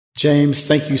James,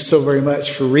 thank you so very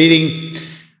much for reading.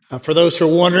 For those who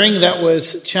are wondering, that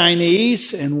was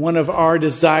Chinese, and one of our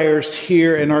desires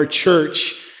here in our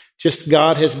church, just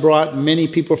God has brought many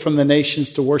people from the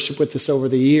nations to worship with us over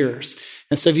the years.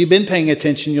 And so if you've been paying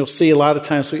attention, you'll see a lot of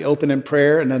times we open in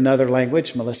prayer in another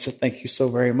language. Melissa, thank you so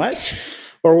very much.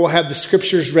 Or we'll have the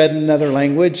scriptures read in another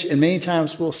language, and many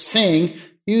times we'll sing,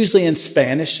 usually in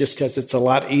Spanish, just because it's a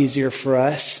lot easier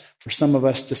for some of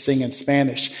us to sing in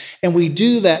Spanish. And we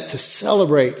do that to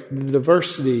celebrate the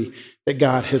diversity that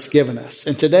God has given us.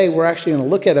 And today we're actually going to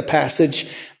look at a passage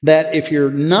that if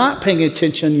you're not paying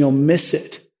attention, you'll miss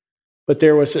it. But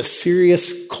there was a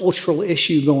serious cultural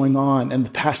issue going on in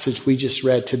the passage we just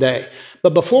read today.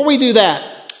 But before we do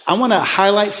that, I want to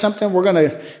highlight something. We're going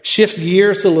to shift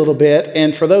gears a little bit.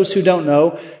 And for those who don't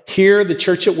know, here, the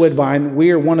church at Woodbine,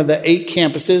 we are one of the 9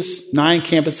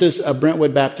 campuses of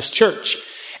Brentwood Baptist Church.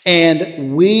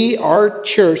 And our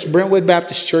church, Brentwood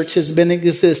Baptist Church, has been in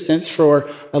existence for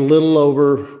a little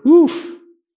over,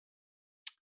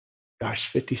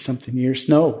 50-something years.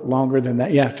 No, longer than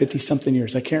that. Yeah, 50-something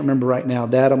years. I can't remember right now.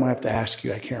 Dad, I'm going to have to ask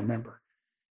you. I can't remember.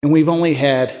 And we've only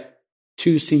had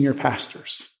 2 senior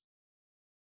pastors.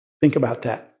 Think about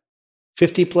that.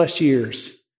 50-plus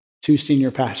years, 2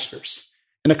 senior pastors.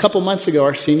 And a couple months ago,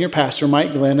 our senior pastor,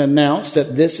 Mike Glenn, announced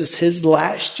that this is his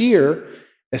last year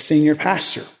as senior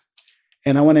pastor.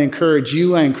 And I want to encourage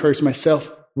you, I encourage myself,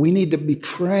 we need to be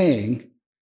praying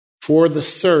for the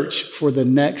search for the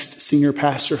next senior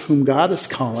pastor whom God is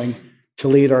calling to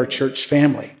lead our church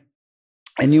family.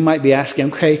 And you might be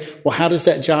asking, okay, well, how does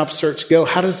that job search go?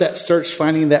 How does that search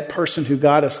finding that person who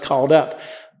God has called up?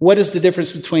 What is the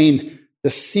difference between the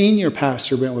senior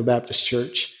pastor of Brentwood Baptist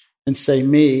Church and, say,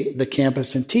 me, the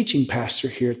campus and teaching pastor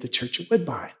here at the Church of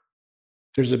Woodbine?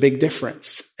 There's a big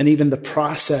difference. And even the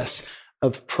process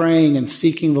of praying and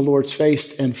seeking the Lord's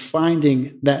face and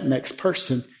finding that next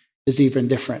person is even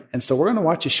different. And so we're going to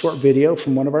watch a short video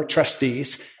from one of our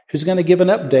trustees who's going to give an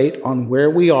update on where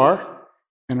we are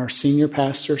in our senior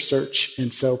pastor search.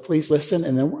 And so please listen,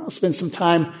 and then we're going to spend some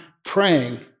time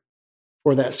praying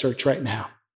for that search right now.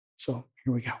 So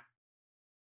here we go.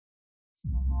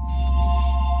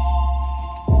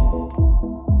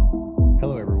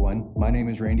 Hello, everyone. My name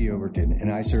is Randy Overton,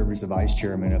 and I serve as the vice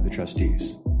chairman of the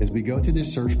trustees. As we go through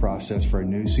this search process for a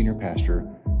new senior pastor,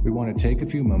 we want to take a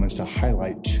few moments to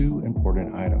highlight 2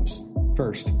 important items.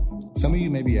 First, some of you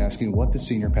may be asking what the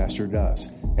senior pastor does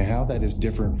and how that is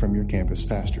different from your campus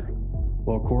pastor.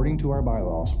 Well, according to our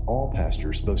bylaws, all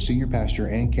pastors, both senior pastor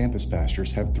and campus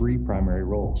pastors, have 3 primary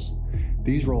roles.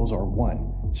 These roles are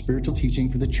 1, spiritual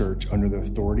teaching for the church under the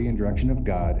authority and direction of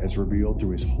God as revealed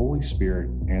through His Holy Spirit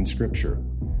and Scripture.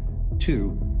 2,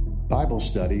 Bible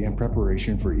study and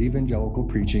preparation for evangelical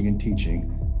preaching and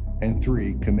teaching. And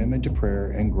 3, commitment to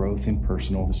prayer and growth in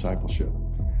personal discipleship.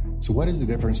 So what is the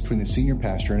difference between the senior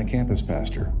pastor and a campus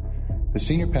pastor? The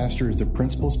senior pastor is the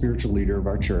principal spiritual leader of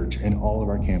our church and all of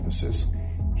our campuses.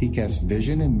 He casts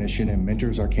vision and mission and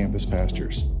mentors our campus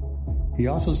pastors. He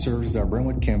also serves as our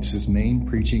Brentwood campus's main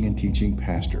preaching and teaching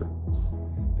pastor.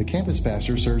 The campus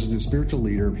pastor serves as the spiritual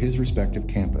leader of his respective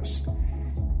campus.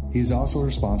 He is also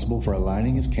responsible for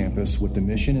aligning his campus with the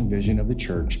mission and vision of the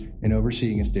church and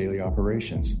overseeing its daily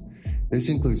operations. This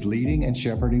includes leading and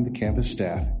shepherding the campus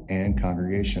staff and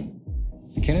congregation.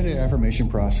 The candidate affirmation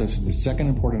process is the second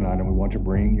important item we want to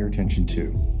bring your attention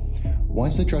to.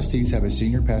 Once the trustees have a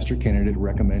senior pastor candidate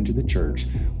recommend to the church,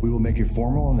 we will make a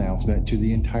formal announcement to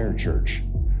the entire church.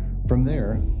 From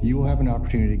there, you will have an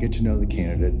opportunity to get to know the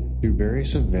candidate through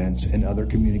various events and other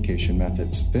communication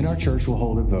methods. Then our church will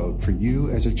hold a vote for you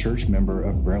as a church member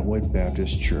of Brentwood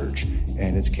Baptist Church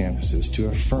and its campuses to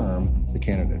affirm the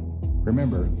candidate.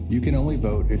 Remember, you can only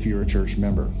vote if you're a church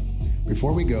member.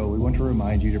 Before we go, we want to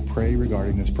remind you to pray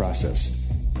regarding this process.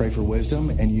 Pray for wisdom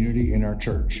and unity in our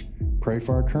church. Pray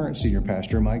for our current senior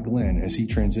pastor, Mike Glenn, as he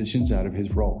transitions out of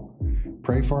his role.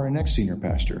 Pray for our next senior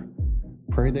pastor.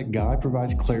 Pray that God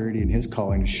provides clarity in His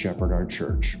calling to shepherd our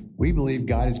church. We believe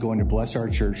God is going to bless our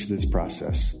church through this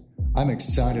process. I'm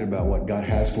excited about what God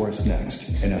has for us next,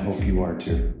 and I hope you are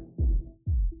too.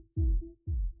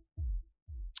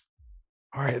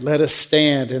 All right, let us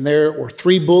stand. And there were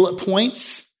 3 bullet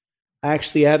points. I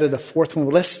actually added a 4th one.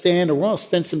 Let's stand, and we're going to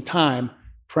spend some time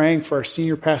praying for our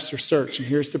senior pastor search. And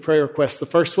here's the prayer request. The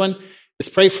first one is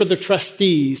pray for the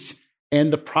trustees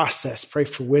and the process. Pray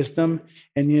for wisdom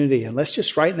and unity. And let's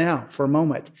just right now, for a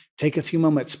moment, take a few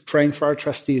moments praying for our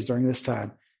trustees during this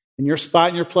time. In your spot,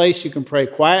 in your place, you can pray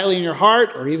quietly in your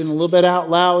heart or even a little bit out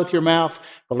loud with your mouth,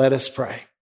 but let us pray.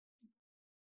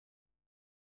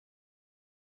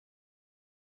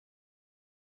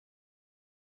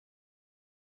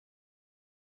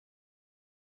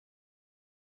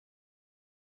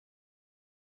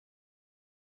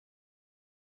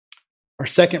 Our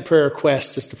second prayer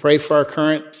request is to pray for our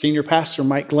current senior pastor,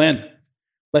 Mike Glenn.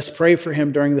 Let's pray for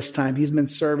him during this time. He's been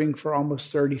serving for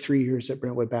almost 33 years at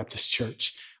Brentwood Baptist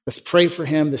Church. Let's pray for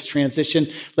him, this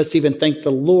transition. Let's even thank the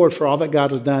Lord for all that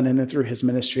God has done in and through his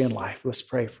ministry and life. Let's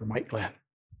pray for Mike Glenn.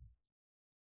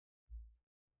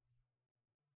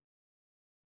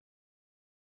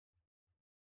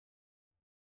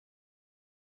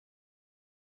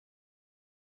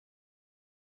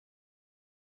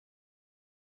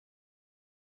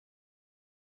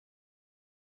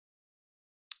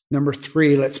 Number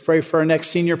 3, let's pray for our next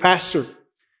senior pastor.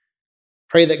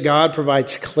 Pray that God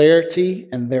provides clarity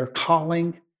in their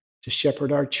calling to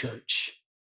shepherd our church.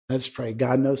 Let's pray.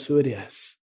 God knows who it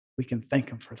is. We can thank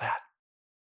him for that.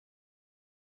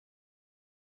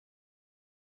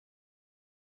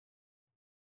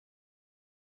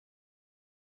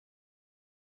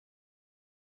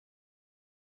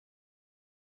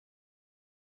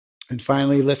 And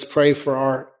finally, let's pray for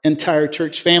our entire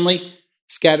church family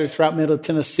scattered throughout Middle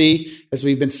Tennessee as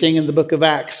we've been singing the book of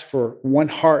Acts for one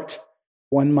heart,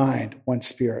 one mind, one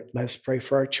spirit. Let's pray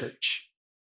for our church.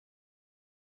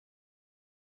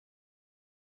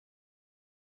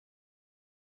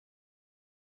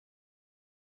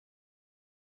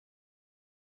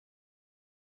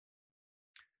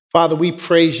 Father, we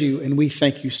praise you and we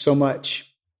thank you so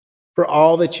much for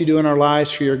all that you do in our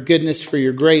lives, for your goodness, for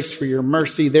your grace, for your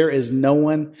mercy. There is no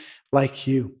one like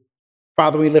you.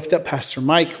 Father, we lift up Pastor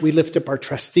Mike. We lift up our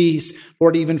trustees.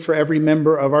 Lord, even for every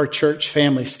member of our church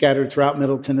family scattered throughout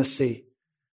Middle Tennessee.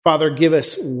 Father, give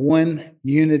us one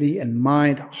unity in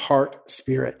mind, heart,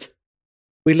 spirit.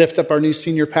 We lift up our new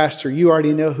senior pastor. You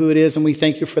already know who it is, and we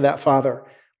thank you for that, Father.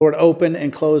 Lord, open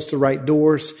and close the right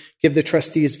doors. Give the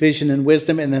trustees vision and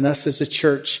wisdom, and then us as a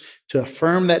church to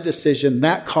affirm that decision,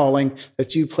 that calling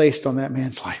that you placed on that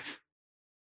man's life.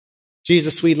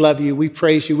 Jesus, we love you. We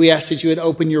praise you. We ask that you would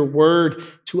open your word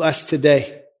to us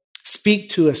today. Speak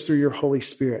to us through your Holy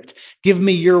Spirit. Give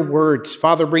me your words.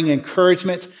 Father, bring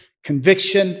encouragement,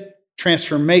 conviction,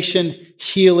 transformation,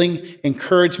 healing,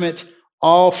 encouragement,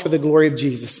 all for the glory of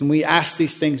Jesus. And we ask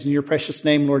these things in your precious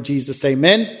name, Lord Jesus.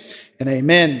 Amen and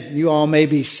amen. You all may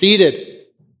be seated.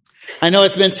 I know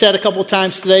it's been said a couple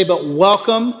times today, but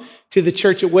welcome to the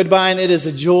church at Woodbine. It is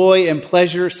a joy and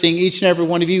pleasure seeing each and every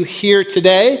one of you here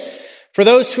today. For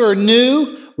those who are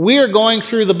new, we are going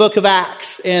through the book of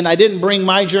Acts, and I didn't bring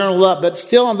my journal up, but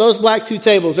still on those black 2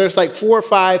 tables, there's like 4 or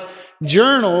 5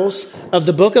 journals of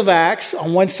the book of Acts.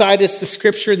 On one side is the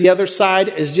scripture. The other side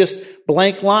is just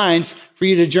blank lines for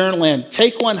you to journal in.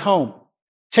 Take one home.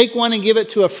 Take one and give it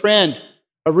to a friend,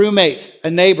 a roommate,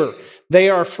 a neighbor. They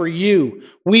are for you.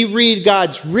 We read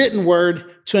God's written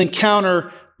word to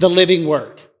encounter the living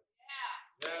word.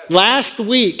 Last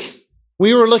week,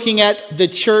 we were looking at the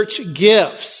church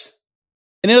gifts.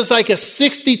 And it was like a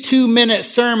 62-minute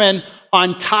sermon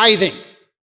on tithing.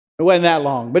 It wasn't that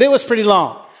long, but it was pretty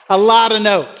long. A lot of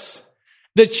notes.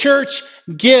 The church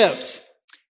gives.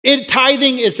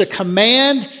 Tithing is a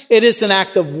command. It is an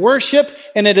act of worship,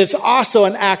 and it is also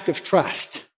an act of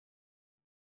trust.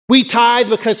 We tithe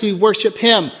because we worship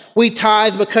him. We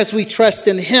tithe because we trust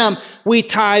in him. We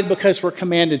tithe because we're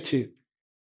commanded to.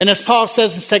 And as Paul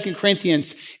says in 2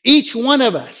 Corinthians, each one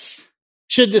of us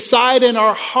should decide in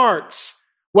our hearts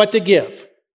what to give,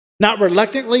 not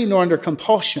reluctantly nor under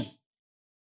compulsion.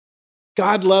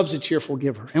 God loves a cheerful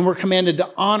giver, and we're commanded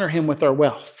to honor him with our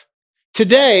wealth.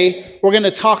 Today, we're going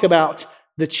to talk about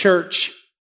the church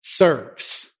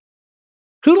serves.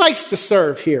 Who likes to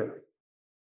serve here?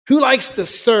 Who likes to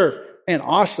serve? Man,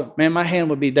 awesome. Man, my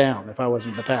hand would be down if I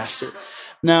wasn't the pastor.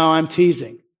 No, I'm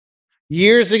teasing.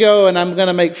 Years ago, and I'm going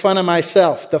to make fun of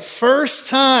myself, the first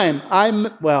time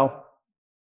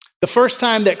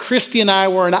that Christy and I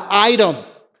were an item,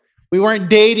 we weren't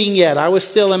dating yet. I was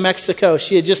still in Mexico.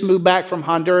 She had just moved back from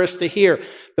Honduras to here.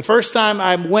 The first time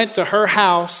I went to her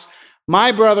house,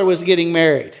 my brother was getting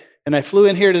married. And I flew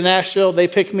in here to Nashville. They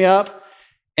picked me up.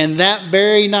 And that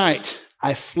very night,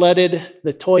 I flooded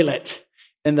the toilet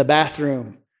in the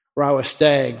bathroom where I was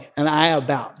staying. And I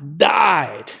about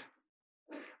died.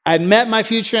 I'd met my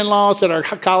future in-laws at our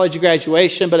college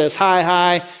graduation, but it was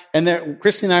high. And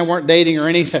Christy and I weren't dating or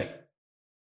anything.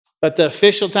 But the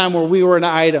official time where we were an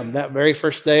item, that very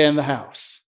first day in the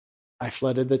house, I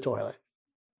flooded the toilet.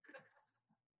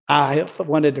 I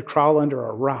wanted to crawl under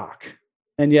a rock.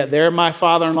 And yet there my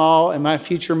father-in-law and my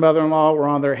future mother-in-law were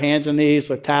on their hands and knees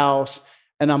with towels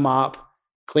and a mop,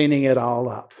 cleaning it all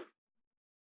up.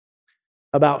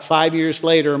 About 5 years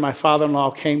later, my father-in-law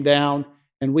came down,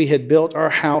 and we had built our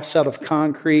house out of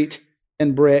concrete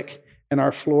and brick, and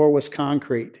our floor was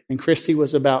concrete. And Christy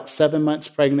was about 7 months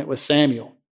pregnant with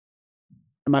Samuel.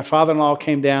 And my father-in-law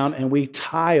came down and we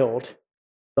tiled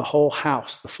the whole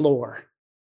house, the floor.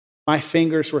 My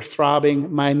fingers were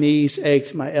throbbing, my knees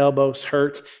ached, my elbows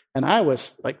hurt, and I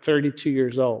was like 32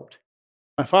 years old.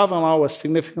 My father-in-law was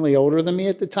significantly older than me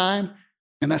at the time,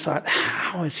 and I thought,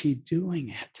 how is he doing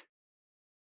it?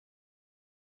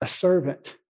 A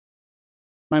servant.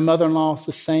 My mother-in-law is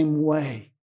the same way.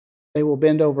 They will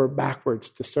bend over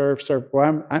backwards to serve.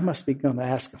 Well, I must be going to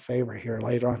ask a favor here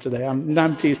later on today.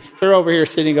 I'm teasing. They're over here,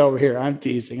 sitting over here. I'm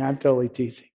teasing. I'm totally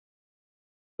teasing.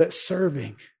 But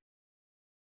serving.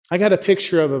 I got a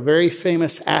picture of a very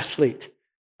famous athlete.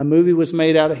 A movie was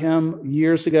made out of him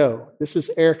years ago. This is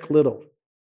Eric Liddell.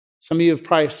 Some of you have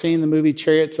probably seen the movie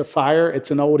Chariots of Fire.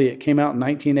 It's an oldie. It came out in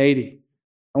 1980.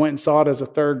 I went and saw it as a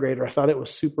third grader. I thought it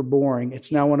was super boring.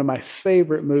 It's now one of my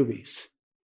favorite movies.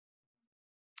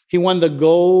 He won the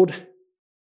gold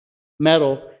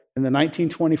medal in the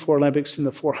 1924 Olympics in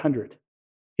the 400.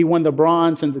 He won the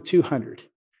bronze in the 200.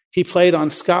 He played on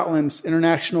Scotland's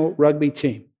international rugby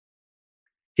team.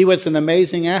 He was an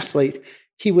amazing athlete.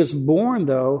 He was born,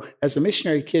 though, as a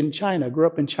missionary kid in China. Grew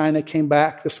up in China, came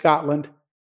back to Scotland,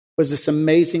 was this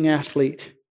amazing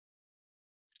athlete.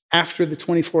 After the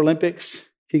 24 Olympics,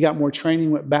 he got more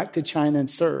training, went back to China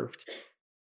and served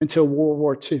until World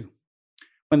War II.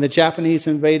 When the Japanese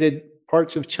invaded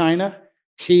parts of China,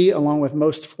 he, along with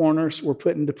most foreigners, were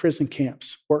put into prison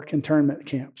camps, work internment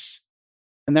camps.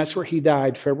 And that's where he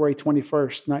died, February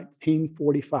 21st,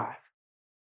 1945.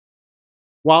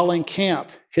 While in camp,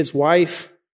 his wife,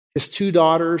 his 2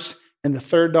 daughters, and the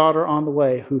 3rd daughter on the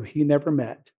way, who he never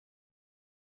met,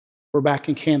 were back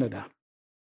in Canada.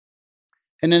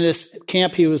 And in this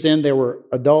camp he was in, there were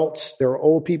adults, there were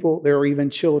old people, there were even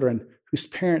children whose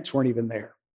parents weren't even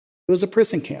there. It was a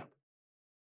prison camp.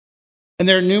 And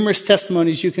there are numerous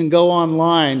testimonies. You can go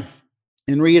online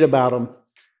and read about them.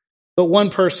 But one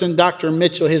person, Dr.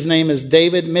 Mitchell, his name is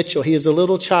David Mitchell. He is a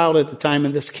little child at the time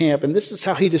in this camp. And this is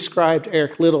how he described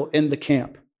Eric Liddell in the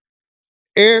camp.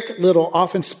 Eric Liddell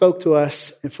often spoke to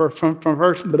us from 1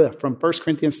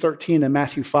 Corinthians 13 and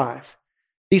Matthew 5.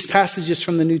 These passages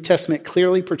from the New Testament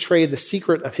clearly portray the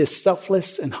secret of his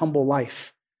selfless and humble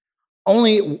life.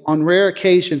 Only on rare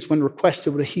occasions when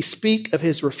requested would he speak of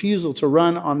his refusal to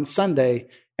run on Sunday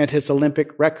and his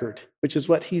Olympic record, which is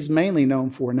what he's mainly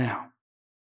known for now.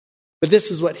 But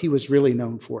this is what he was really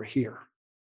known for here.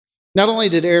 Not only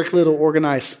did Eric Liddell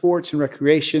organize sports and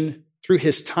recreation, through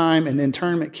his time in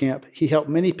internment camp, he helped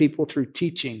many people through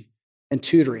teaching and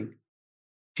tutoring.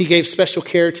 He gave special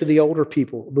care to the older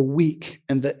people, the weak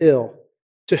and the ill,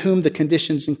 to whom the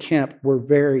conditions in camp were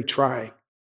very trying.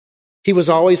 He was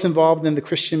always involved in the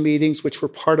Christian meetings, which were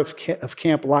part of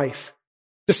camp life.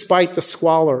 Despite the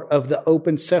squalor of the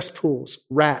open cesspools,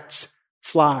 rats,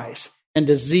 flies, and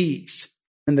disease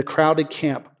in the crowded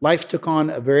camp, life took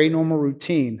on a very normal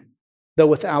routine, though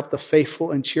without the faithful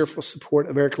and cheerful support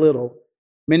of Eric Liddell,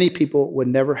 many people would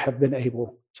never have been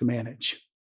able to manage.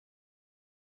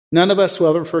 None of us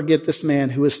will ever forget this man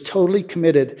who was totally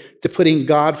committed to putting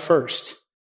God first,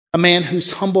 a man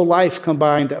whose humble life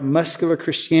combined muscular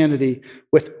Christianity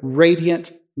with radiant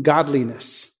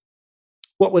godliness.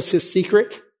 What was his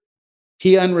secret?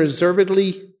 He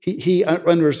unreservedly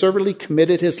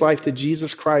committed his life to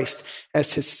Jesus Christ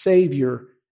as his Savior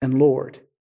and Lord.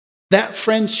 That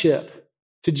friendship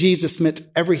to Jesus meant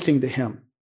everything to him.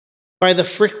 By the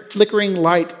flickering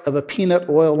light of a peanut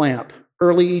oil lamp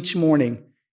early each morning,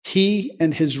 he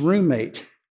and his roommate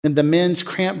in the men's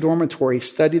cramped dormitory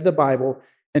studied the Bible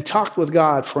and talked with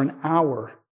God for an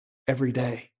hour every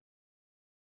day.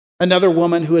 Another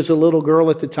woman who was a little girl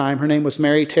at the time, her name was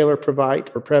Mary Taylor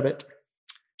Previtt.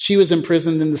 She was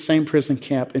imprisoned in the same prison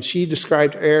camp, and she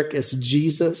described Eric as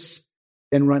Jesus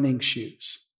in running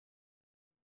shoes.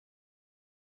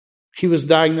 He was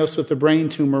diagnosed with a brain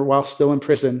tumor while still in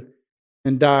prison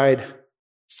and died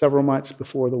several months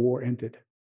before the war ended.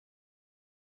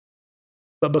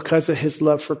 But because of his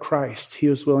love for Christ, he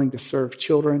was willing to serve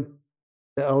children,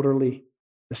 the elderly,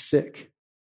 the sick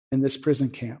in this prison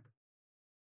camp.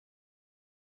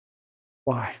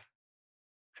 Why?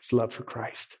 His love for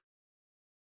Christ.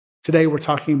 Today we're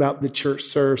talking about the church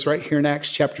serves right here in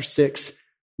Acts chapter 6,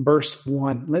 verse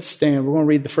 1. Let's stand. We're going to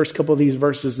read the first couple of these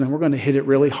verses and then we're going to hit it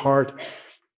really hard.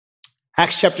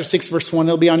 Acts chapter 6, verse 1,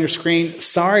 it'll be on your screen.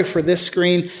 Sorry for this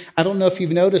screen. I don't know if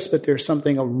you've noticed, but there's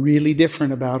something really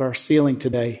different about our ceiling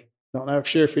today. I don't know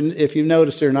if you've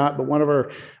noticed it or not, but one of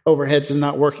our overheads is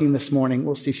not working this morning.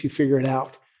 We'll see if you figure it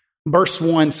out. Verse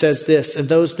 1 says this: in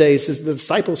those days, as the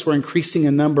disciples were increasing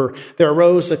in number, there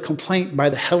arose a complaint by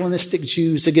the Hellenistic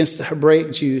Jews against the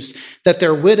Hebraic Jews that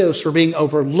their widows were being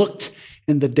overlooked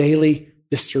in the daily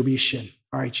distribution.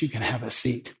 All right, you can have a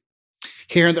seat.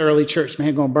 Here in the early church,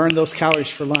 man, going to burn those calories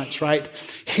for lunch, right?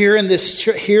 Here in this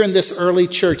early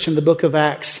church in the book of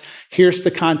Acts, here's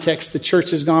the context. The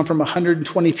church has gone from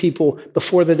 120 people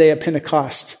before the day of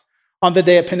Pentecost. On the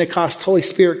day of Pentecost, Holy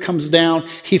Spirit comes down.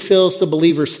 He fills the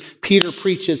believers. Peter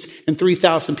preaches, and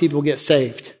 3,000 people get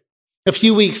saved. A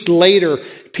few weeks later,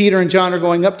 Peter and John are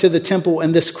going up to the temple,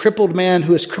 and this crippled man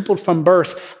who is crippled from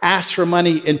birth asks for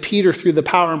money, and Peter, through the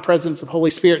power and presence of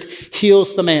Holy Spirit,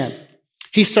 heals the man.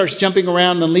 He starts jumping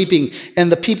around and leaping,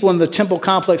 and the people in the temple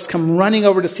complex come running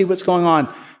over to see what's going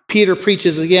on. Peter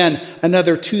preaches again.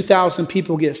 Another 2,000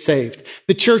 people get saved.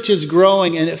 The church is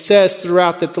growing, and it says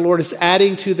throughout that the Lord is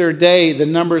adding to their day the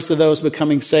numbers of those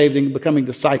becoming saved and becoming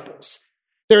disciples.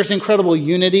 There's incredible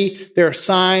unity. There are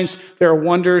signs. There are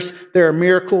wonders. There are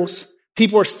miracles.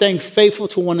 People are staying faithful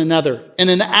to one another. And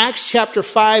in Acts chapter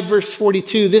 5, verse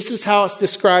 42, this is how it's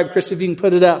described. Chris, if you can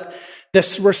put it up.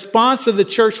 The response of the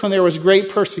church when there was great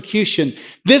persecution.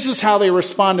 This is how they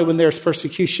responded when there was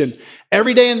persecution.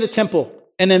 Every day in the temple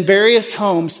and in various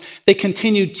homes, they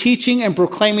continued teaching and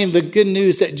proclaiming the good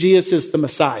news that Jesus is the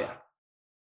Messiah.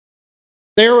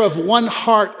 They were of one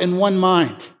heart and one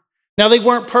mind. Now, they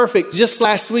weren't perfect. Just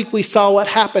last week, we saw what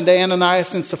happened to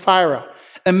Ananias and Sapphira.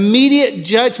 Immediate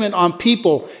judgment on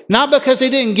people, not because they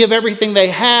didn't give everything they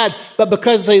had, but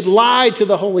because they lied to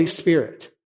the Holy Spirit.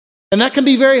 And that can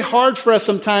be very hard for us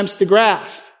sometimes to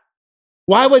grasp.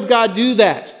 Why would God do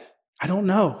that? I don't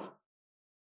know.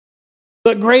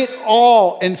 But great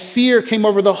awe and fear came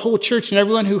over the whole church and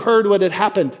everyone who heard what had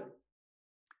happened.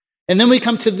 And then we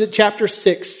come to the chapter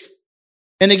 6.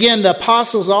 And again, the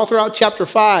apostles all throughout chapter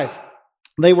 5,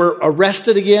 they were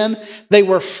arrested again. They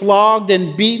were flogged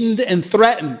and beaten and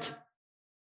threatened.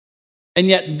 And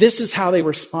yet this is how they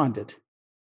responded.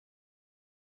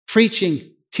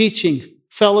 Preaching, teaching,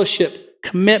 fellowship,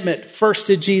 commitment, first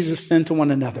to Jesus, then to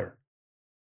one another.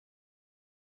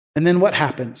 And then what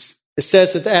happens? It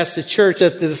says that as the church,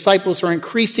 as the disciples were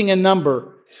increasing in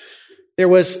number, there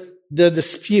was the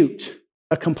dispute,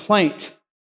 a complaint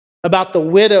about the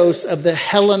widows of the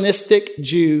Hellenistic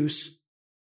Jews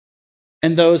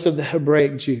and those of the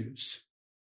Hebraic Jews.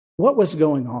 What was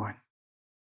going on?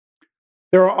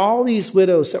 There are all these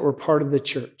widows that were part of the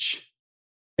church.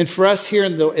 And for us here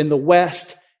in the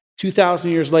West,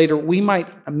 2,000 years later, we might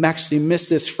actually miss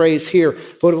this phrase here.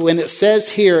 But when it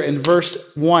says here in verse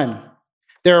 1,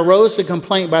 there arose a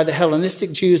complaint by the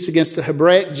Hellenistic Jews against the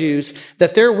Hebraic Jews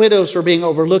that their widows were being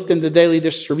overlooked in the daily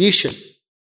distribution.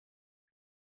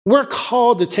 We're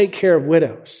called to take care of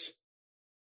widows.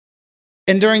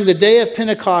 And during the day of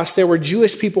Pentecost, there were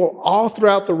Jewish people all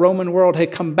throughout the Roman world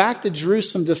had come back to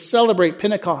Jerusalem to celebrate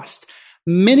Pentecost.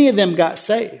 Many of them got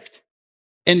saved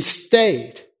and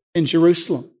stayed in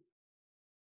Jerusalem.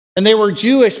 And they were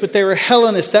Jewish, but they were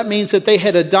Hellenists. That means that they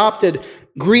had adopted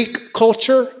Greek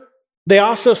culture. They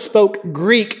also spoke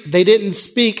Greek. They didn't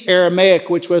speak Aramaic,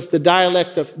 which was the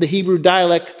dialect of the Hebrew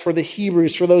dialect for the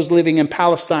Hebrews, for those living in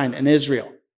Palestine and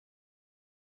Israel.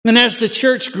 And as the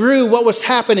church grew, what was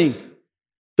happening?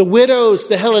 The widows,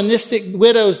 the Hellenistic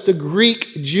widows, the Greek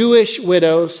Jewish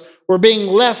widows were being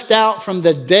left out from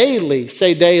the daily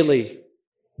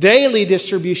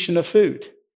distribution of food.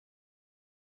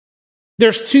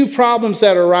 There's two problems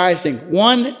that are rising.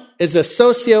 One is a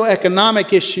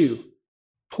socioeconomic issue,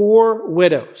 poor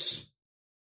widows.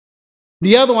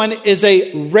 The other one is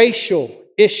a racial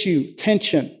issue,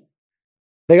 tension.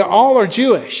 They all are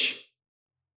Jewish,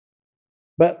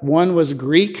 but one was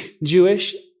Greek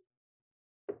Jewish.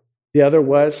 The other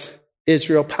was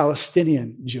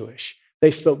Israel-Palestinian Jewish.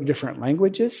 They spoke different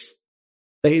languages.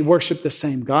 They worshiped the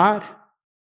same God,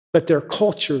 but their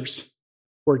cultures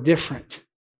were different.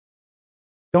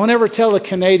 Don't ever tell a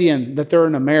Canadian that they're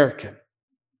an American.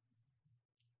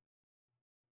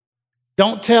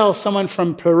 Don't tell someone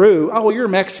from Peru, oh, you're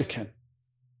Mexican.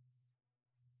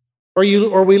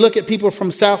 Or we look at people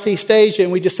from Southeast Asia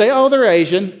and we just say, oh, they're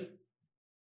Asian.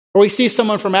 Or we see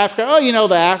someone from Africa, oh, you know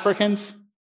the Africans.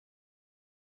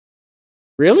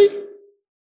 Really?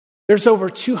 There's over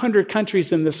 200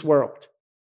 countries in this world.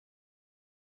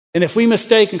 And if we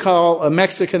mistake and call a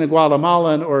Mexican a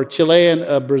Guatemalan or a Chilean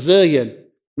a Brazilian,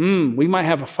 we might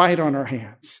have a fight on our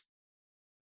hands.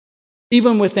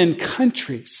 Even within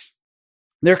countries,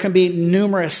 there can be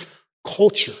numerous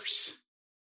cultures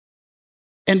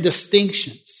and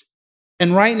distinctions.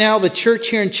 And right now, the church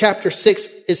here in chapter 6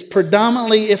 is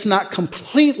predominantly, if not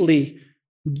completely,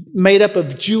 made up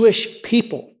of Jewish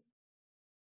people.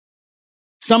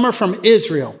 Some are from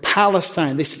Israel,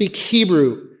 Palestine. They speak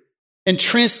Hebrew,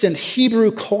 entrenched in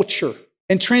Hebrew culture,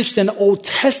 entrenched in Old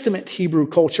Testament Hebrew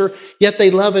culture, yet they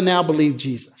love and now believe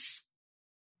Jesus.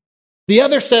 The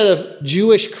other set of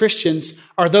Jewish Christians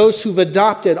are those who've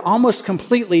adopted almost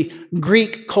completely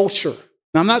Greek culture.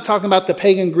 Now, I'm not talking about the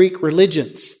pagan Greek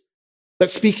religions, but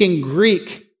speaking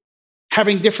Greek,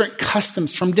 having different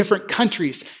customs from different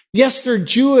countries. Yes, they're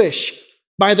Jewish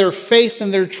by their faith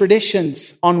and their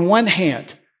traditions on one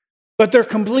hand, but they're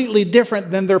completely different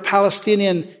than their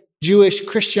Palestinian Jewish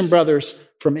Christian brothers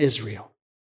from Israel.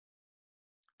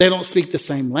 They don't speak the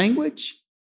same language.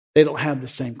 They don't have the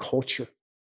same culture.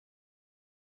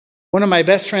 One of my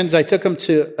best friends, I took him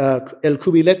to El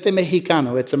Cubilete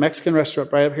Mexicano. It's a Mexican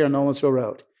restaurant right up here on Nolensville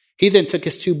Road. He then took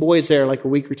his 2 boys there like a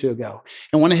week or 2 ago.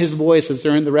 And one of his boys, as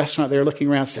they're in the restaurant, they're looking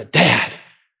around and said, "Dad,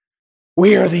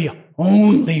 we are the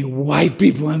only white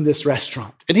people in this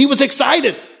restaurant." And he was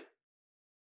excited.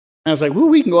 And I was like, well,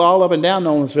 we can go all up and down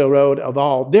Nolensville Road of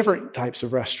all different types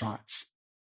of restaurants.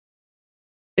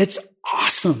 It's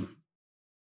awesome.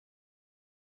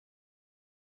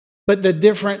 But the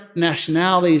different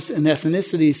nationalities and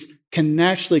ethnicities can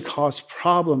naturally cause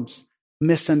problems,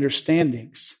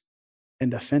 misunderstandings,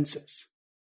 and offenses.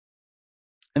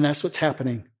 And that's what's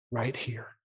happening right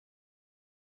here.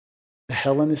 The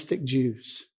Hellenistic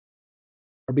Jews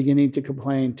are beginning to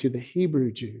complain to the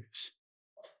Hebrew Jews.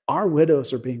 Our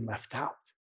widows are being left out.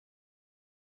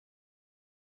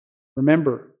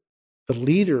 Remember, the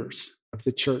leaders of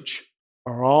the church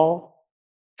are all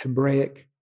Hebraic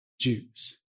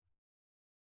Jews.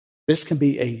 This can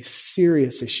be a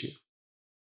serious issue.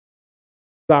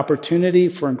 The opportunity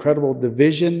for incredible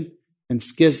division and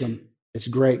schism is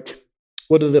great.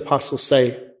 What do the apostles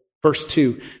say? Verse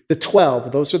 2, the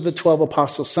 12, those are the 12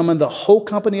 apostles, summoned the whole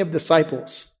company of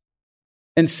disciples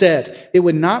and said, "It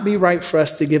would not be right for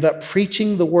us to give up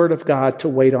preaching the word of God to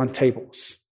wait on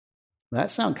tables."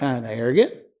 That sounds kind of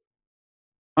arrogant.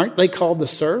 Aren't they called to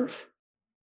serve?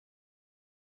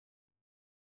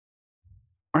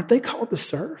 Aren't they called to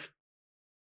serve?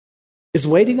 Is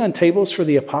waiting on tables for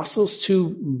the apostles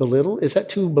too belittle? Is that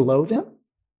too below them?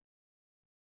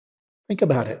 Think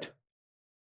about it.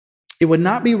 It would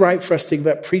not be right for us to give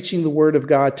up preaching the word of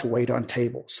God to wait on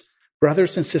tables.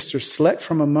 Brothers and sisters, select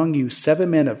from among you 7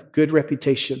 men of good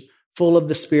reputation, full of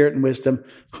the Spirit and wisdom,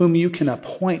 whom you can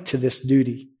appoint to this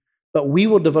duty. But we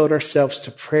will devote ourselves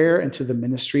to prayer and to the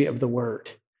ministry of the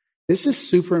word. This is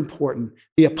super important.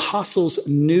 The apostles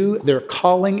knew their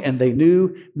calling and they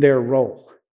knew their role.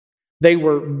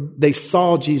 They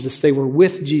saw Jesus. They were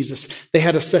with Jesus. They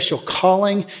had a special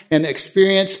calling and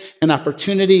experience and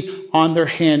opportunity on their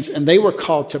hands, and they were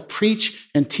called to preach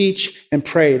and teach and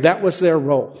pray. That was their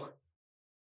role.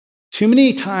 Too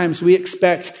many times we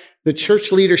expect the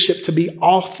church leadership to be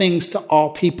all things to all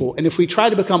people. And if we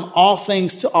try to become all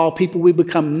things to all people, we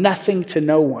become nothing to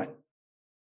no one.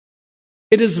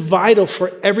 It is vital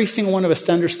for every single one of us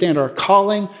to understand our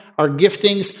calling, our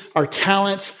giftings, our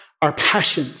talents, our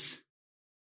passions.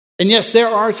 And yes, there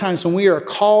are times when we are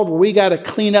called where we got to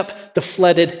clean up the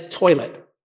flooded toilet.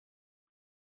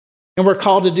 And we're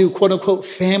called to do quote unquote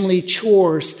family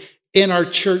chores in our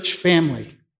church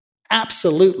family.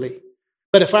 Absolutely.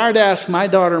 But if I were to ask my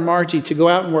daughter Margie to go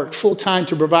out and work full time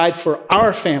to provide for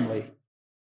our family,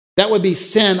 that would be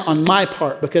sin on my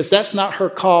part because that's not her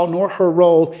call nor her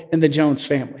role in the Jones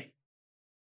family.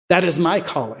 That is my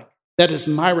calling. That is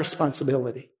my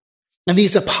responsibility. And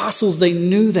these apostles, they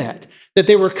knew that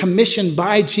they were commissioned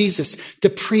by Jesus to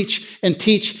preach and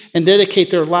teach and dedicate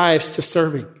their lives to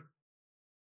serving.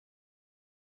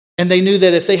 And they knew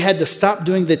that if they had to stop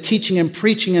doing the teaching and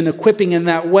preaching and equipping in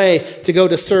that way to go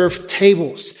to serve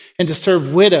tables and to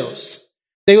serve widows,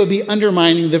 they would be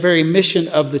undermining the very mission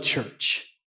of the church.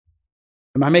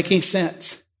 Am I making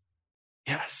sense?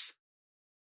 Yes.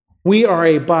 We are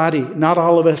a body. Not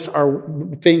all of us are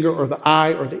the finger or the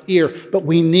eye or the ear, but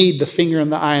we need the finger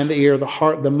and the eye and the ear, the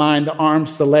heart, the mind, the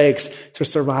arms, the legs to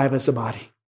survive as a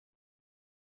body.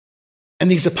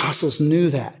 And these apostles knew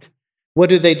that. What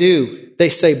do? They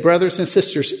say, brothers and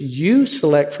sisters, you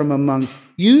select from among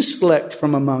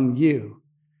you.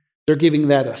 They're giving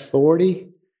that authority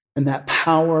and that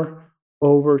power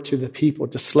over to the people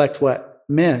to select what?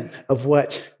 Men of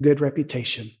what? Good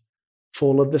reputation,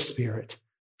 full of the Spirit,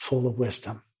 full of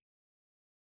wisdom.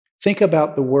 Think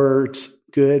about the words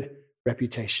good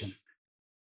reputation.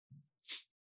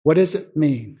 What does it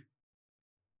mean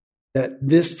that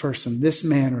this person, this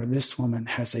man or this woman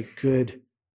has a good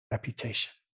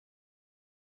reputation?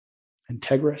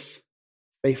 Integrous,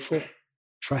 faithful,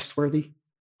 trustworthy,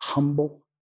 humble,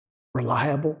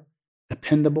 reliable,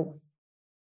 dependable,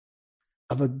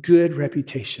 of a good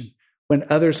reputation. When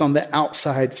others on the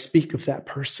outside speak of that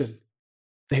person,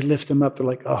 they lift them up. They're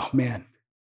like, oh man,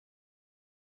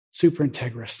 super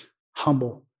integrous,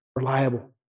 humble,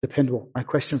 reliable, dependable. My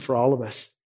question for all of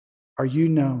us, are you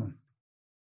known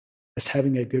as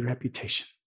having a good reputation?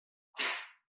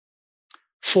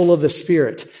 Full of the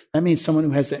Spirit. That means someone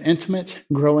who has an intimate,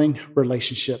 growing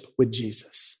relationship with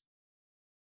Jesus.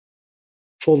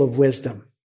 Full of wisdom.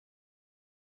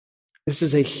 This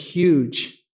is a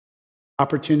huge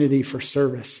opportunity for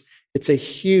service. It's a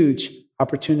huge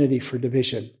opportunity for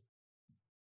division.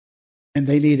 And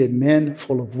they needed men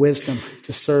full of wisdom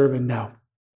to serve and know.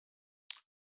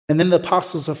 And then the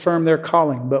apostles affirm their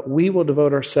calling, but we will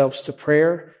devote ourselves to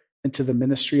prayer and to the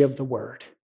ministry of the word.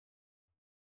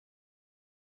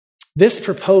 This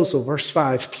proposal, verse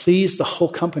 5, pleased the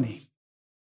whole company.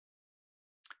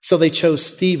 So they chose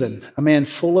Stephen, a man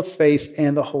full of faith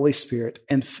and the Holy Spirit,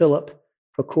 and Philip,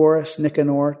 Prochorus,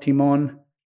 Nicanor, Timon,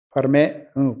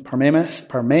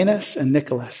 Parmenas, and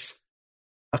Nicholas,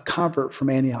 a convert from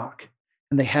Antioch.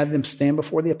 And they had them stand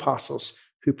before the apostles,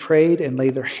 who prayed and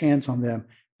laid their hands on them.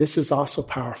 This is also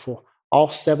powerful.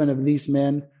 All 7 of these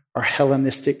men are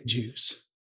Hellenistic Jews.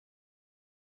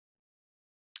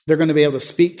 They're going to be able to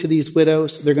speak to these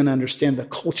widows. They're going to understand the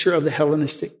culture of the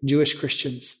Hellenistic Jewish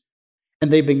Christians.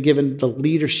 And they've been given the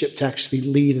leadership to actually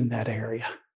lead in that area.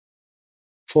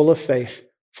 Full of faith,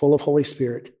 full of Holy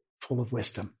Spirit, full of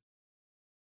wisdom.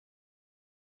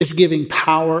 It's giving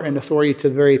power and authority to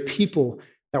the very people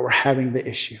that were having the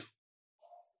issue,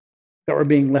 that were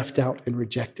being left out and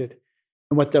rejected.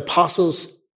 And what the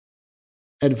apostles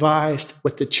advised,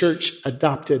 what the church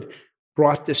adopted,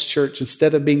 brought this church,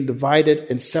 instead of being divided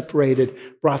and separated,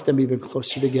 brought them even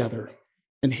closer together.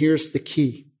 And here's the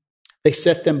key. They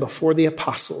set them before the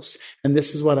apostles, and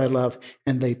this is what I love,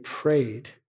 and they prayed,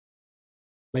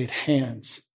 laid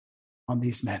hands on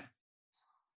these men.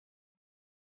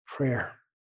 Prayer.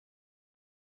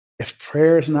 If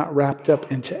prayer is not wrapped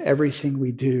up into everything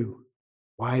we do,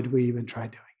 why do we even try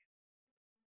doing it?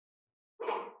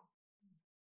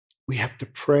 We have to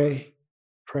pray,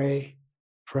 pray,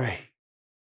 pray.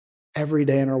 Every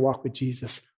day in our walk with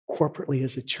Jesus, corporately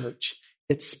as a church,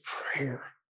 it's prayer.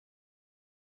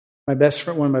 One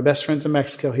of my best friends in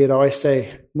Mexico, he'd always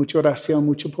say, mucha oración,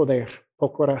 mucho poder.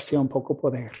 Poco oración, poco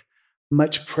poder.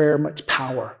 Much prayer, much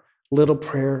power. Little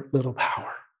prayer, little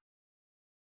power.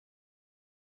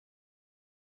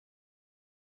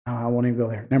 No, I won't even go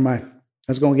there. Never mind. I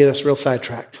was going to get us real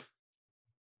sidetracked.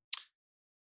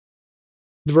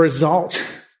 The result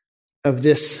of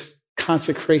this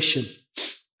consecration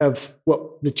of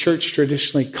what the church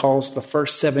traditionally calls the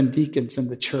first 7 deacons in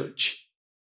the church.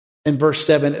 In verse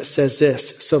 7, it says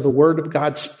this, so the word of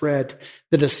God spread,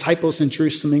 the disciples in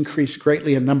Jerusalem increased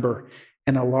greatly in number,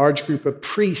 and a large group of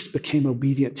priests became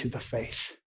obedient to the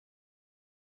faith.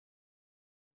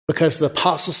 Because the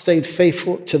apostles stayed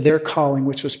faithful to their calling,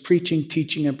 which was preaching,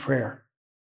 teaching, and prayer.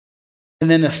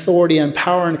 And then authority and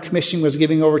power and commission was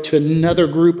giving over to another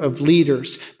group of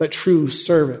leaders, but true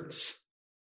servants,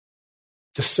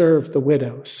 to serve the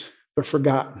widows, the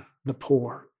forgotten, the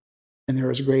poor. And there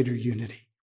was greater unity,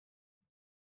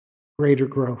 greater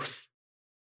growth,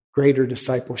 greater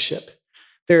discipleship.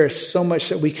 There is so much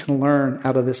that we can learn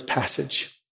out of this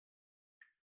passage.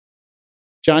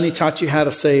 Johnny taught you how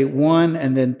to say 1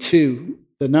 and then 2.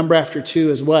 The number after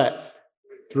 2 is what?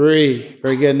 3.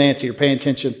 Very good, Nancy. You're paying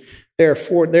attention. There are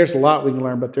 4. There's a lot we can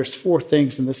learn, but there's 4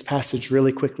 things in this passage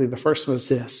really quickly. The first one is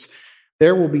this.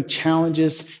 There will be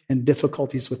challenges and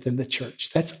difficulties within the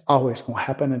church. That's always going to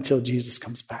happen until Jesus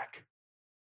comes back.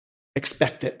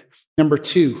 Expect it. Number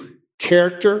 2,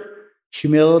 character,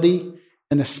 humility,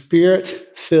 and a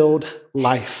spirit-filled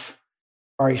life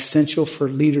are essential for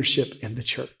leadership in the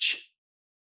church.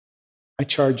 I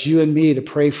charge you and me to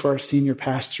pray for our senior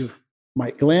pastor,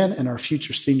 Mike Glenn, and our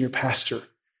future senior pastor.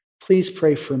 Please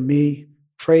pray for me.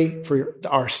 Pray for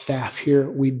our staff here.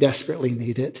 We desperately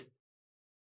need it.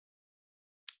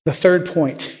 The third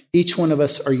point, each one of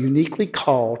us are uniquely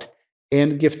called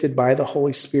and gifted by the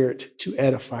Holy Spirit to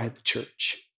edify the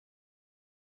church.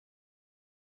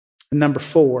 And number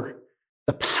 4,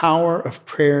 the power of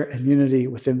prayer and unity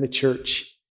within the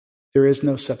church. There is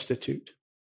no substitute.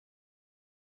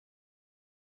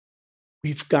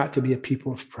 We've got to be a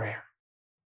people of prayer.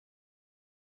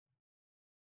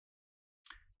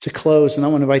 To close, and I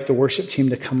want to invite the worship team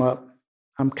to come up.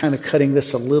 I'm kind of cutting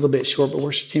this a little bit short, but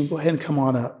worship team, go ahead and come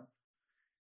on up.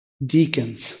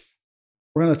 Deacons.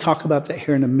 We're going to talk about that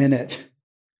here in a minute.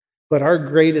 But our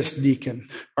greatest deacon,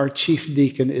 our chief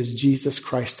deacon, is Jesus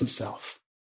Christ himself.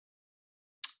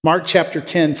 Mark chapter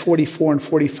 10, 44 and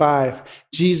 45,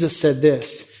 Jesus said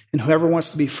this, and whoever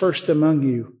wants to be first among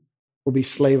you will be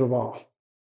slave of all.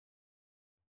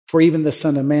 For even the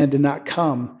Son of Man did not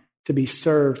come to be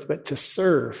served, but to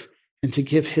serve and to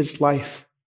give his life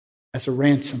as a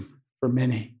ransom for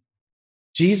many.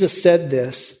 Jesus said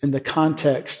this in the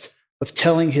context of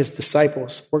telling his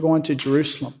disciples, we're going to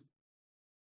Jerusalem,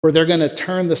 where they're going to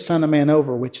turn the Son of Man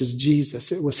over, which is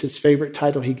Jesus. It was his favorite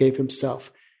title he gave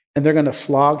himself. And they're going to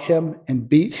flog him and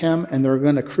beat him, and they're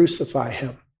going to crucify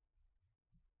him.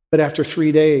 But after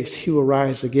 3 days, he will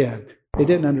rise again. They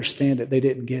didn't understand it. They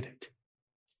didn't get it.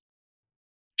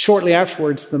 Shortly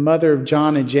afterwards, the mother of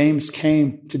John and James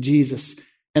came to Jesus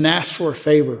and asked for a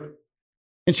favor.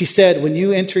 And she said, when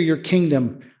you enter your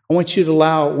kingdom, I want you to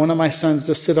allow one of my sons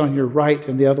to sit on your right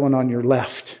and the other one on your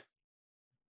left.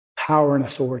 Power and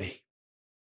authority.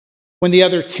 When the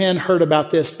other 10 heard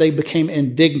about this, they became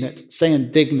indignant. Say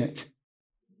indignant.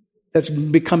 That's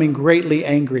becoming greatly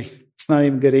angry. It's not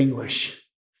even good English.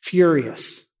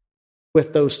 Furious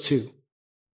with those two.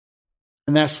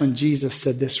 And that's when Jesus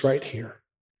said this right here.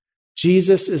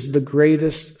 Jesus is the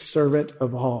greatest servant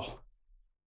of all.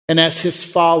 And as his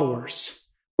followers,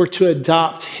 we're to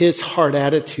adopt his heart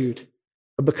attitude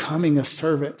of becoming a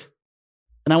servant.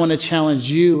 And I want to challenge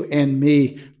you and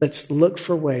me. Let's look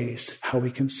for ways how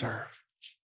we can serve.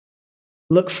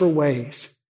 Look for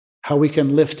ways how we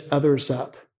can lift others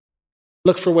up.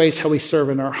 Look for ways how we serve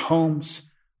in our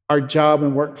homes, our job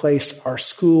and workplace, our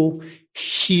school,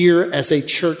 here as a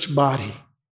church body.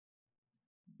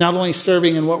 Not only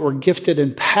serving in what we're gifted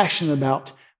and passionate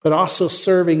about, but also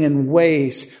serving in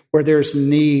ways where there's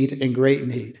need and great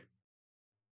need.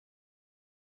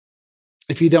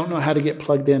 If you don't know how to get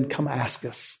plugged in, come ask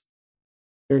us.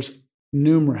 There's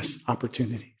numerous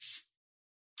opportunities.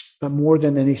 But more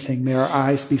than anything, may our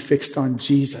eyes be fixed on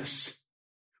Jesus,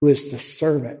 who is the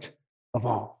servant of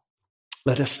all.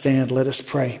 Let us stand. Let us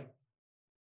pray.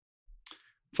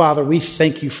 Father, we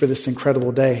thank you for this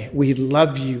incredible day. We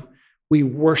love you. We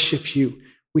worship you.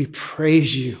 We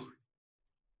praise you.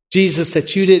 Jesus,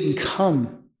 that you didn't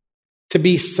come to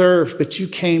be served, but you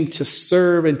came to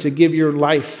serve and to give your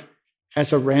life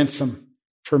as a ransom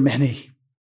for many.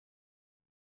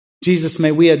 Jesus,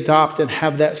 may we adopt and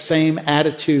have that same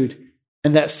attitude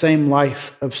and that same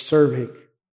life of serving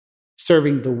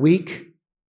the weak,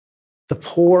 the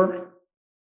poor,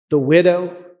 the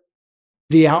widow,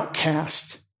 the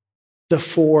outcast, the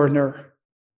foreigner,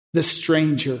 the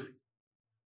stranger,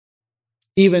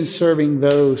 even serving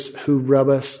those who rub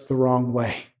us the wrong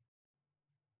way,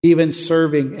 even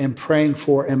serving and praying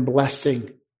for and blessing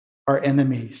our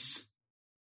enemies.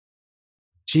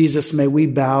 Jesus, may we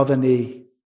bow the knee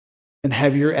and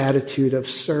have your attitude of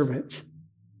servant.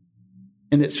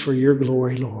 And it's for your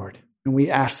glory, Lord. And we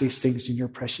ask these things in your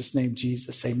precious name,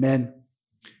 Jesus. Amen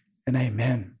and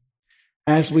amen.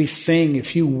 As we sing,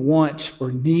 if you want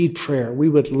or need prayer, we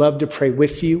would love to pray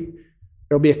with you.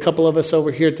 There'll be a couple of us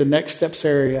over here at the Next Steps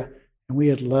area, and we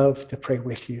would love to pray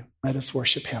with you. Let us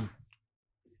worship him.